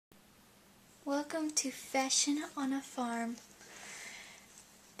Welcome to Fashion on a Farm.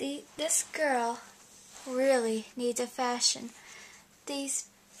 This girl really needs a fashion. These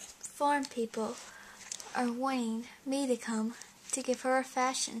farm people are wanting me to come to give her a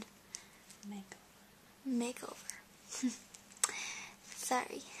fashion makeover.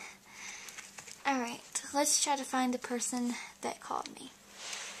 Sorry. Alright, let's try to find the person that called me.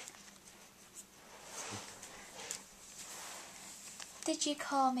 Did you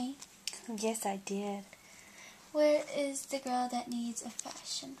call me? Yes, I did. Where is the girl that needs a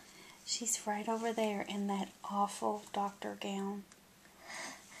fashion? She's right over there in that awful doctor gown.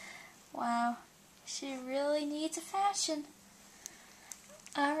 Wow, she really needs a fashion.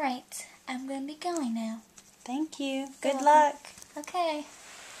 Alright, I'm going to be going now. Thank you. Good luck. Okay.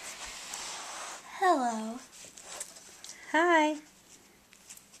 Hello. Hi.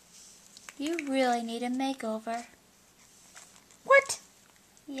 You really need a makeover. What?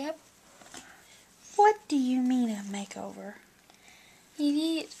 Yep. What do you mean a makeover? You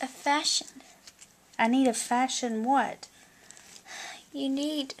need a fashion. I need a fashion what? You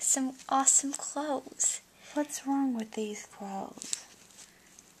need some awesome clothes. What's wrong with these clothes?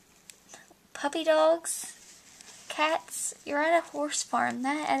 Puppy dogs, cats. You're at a horse farm,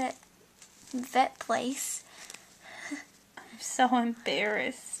 not at a vet place. I'm so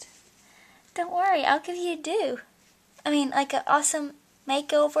embarrassed. Don't worry, I'll give you a do. I mean, like an awesome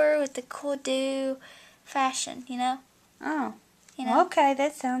makeover with the cool do fashion, you know? Oh. You know? Okay,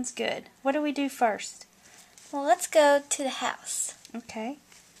 that sounds good. What do we do first? Well, let's go to the house. Okay.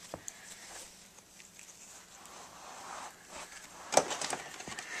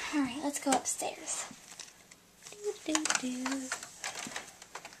 Alright, let's go upstairs.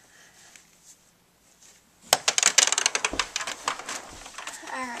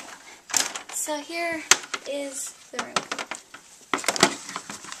 Alright, so here is the room.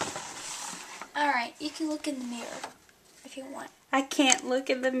 Alright, you can look in the mirror if you want. I can't look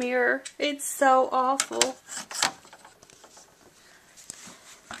in the mirror. It's so awful.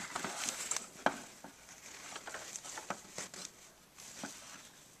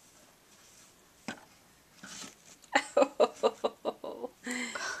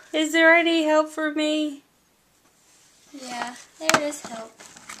 Is there any help for me? Yeah, there is help.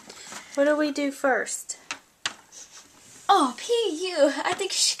 What do we do first? Oh, P.U. I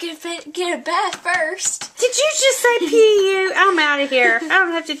think you should get a bath first. Did you just say P.U.? I'm out of here. I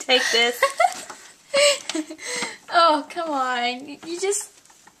don't have to take this. Oh, come on. You just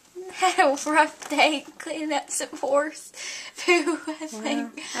had a rough day cleaning up some horse poo, I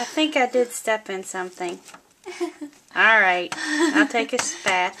think. Well, I think I did step in something. Alright, I'll take a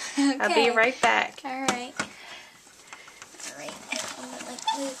bath. Okay. I'll be right back. Alright. Alright, I'm going to like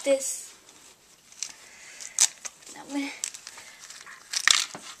move this. I'm going to...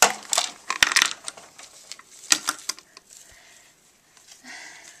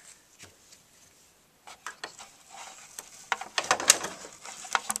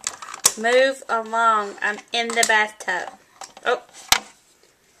 Move along. I'm in the bathtub. Oh.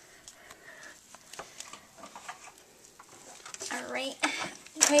 Alright.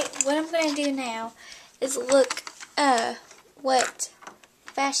 Wait, what I'm going to do now is look what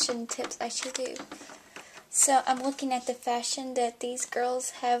fashion tips I should do. So I'm looking at the fashion that these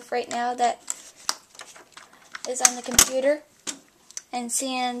girls have right now that is on the computer and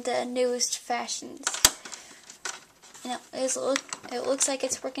seeing the newest fashions. You know, it looks like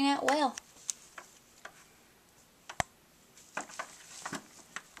it's working out well.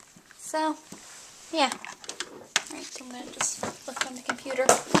 So, yeah. Alright, so I'm going to just look on the computer.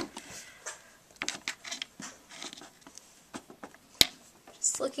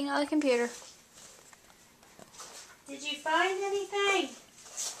 Just looking on the computer. Did you find anything?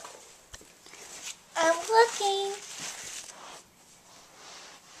 I'm looking.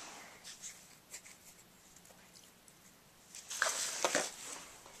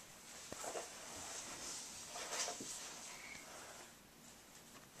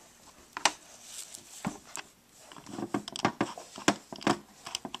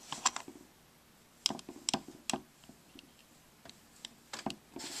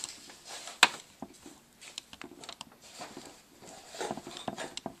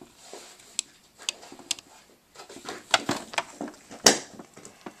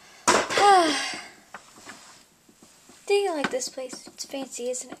 Do you like this place? It's fancy,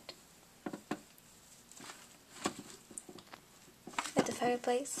 isn't it? At the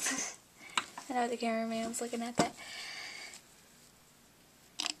fireplace. I know the cameraman was looking at that.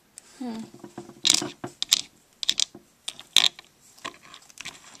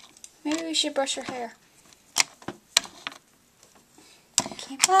 Maybe we should brush her hair.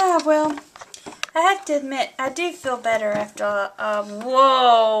 Ah, well, I have to admit, I do feel better after,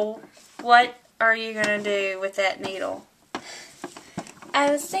 whoa. What are you going to do with that needle?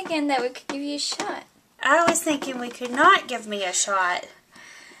 I was thinking that we could give you a shot. I was thinking we could not give me a shot.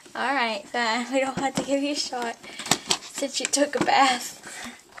 Alright, fine. We don't have to give you a shot since you took a bath.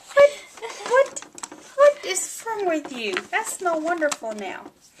 What is wrong with you? I smell wonderful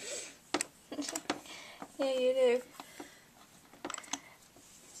now. Yeah, you do.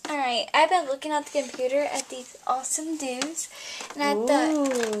 Alright, I've been looking at the computer at these awesome dudes, and I thought,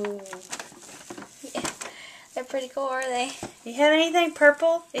 yeah, they're pretty cool, are they? You have anything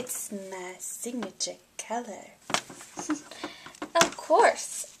purple? It's my signature color. Of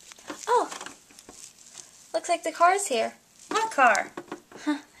course. Oh, looks like the car's here. What car?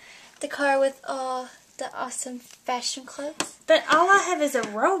 The car with all the awesome fashion clothes. But all I have is a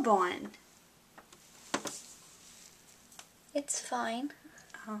robe on. It's fine.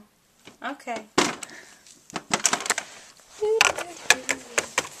 Oh, okay.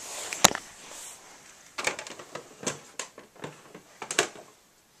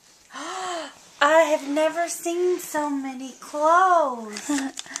 I have never seen so many clothes.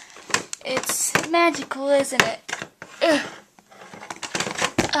 It's magical, isn't it?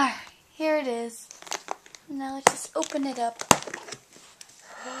 Alright, here it is. Now let's just open it up.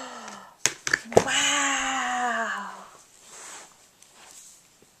 Wow.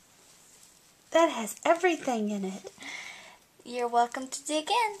 That has everything in it. You're welcome to dig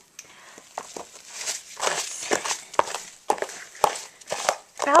in.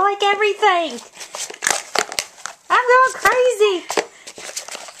 I like everything. I'm going crazy.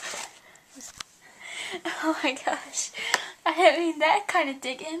 Oh my gosh. I didn't mean that kind of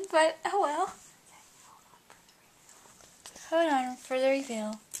dig in, but oh well. Hold on for the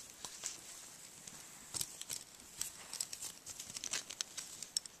reveal.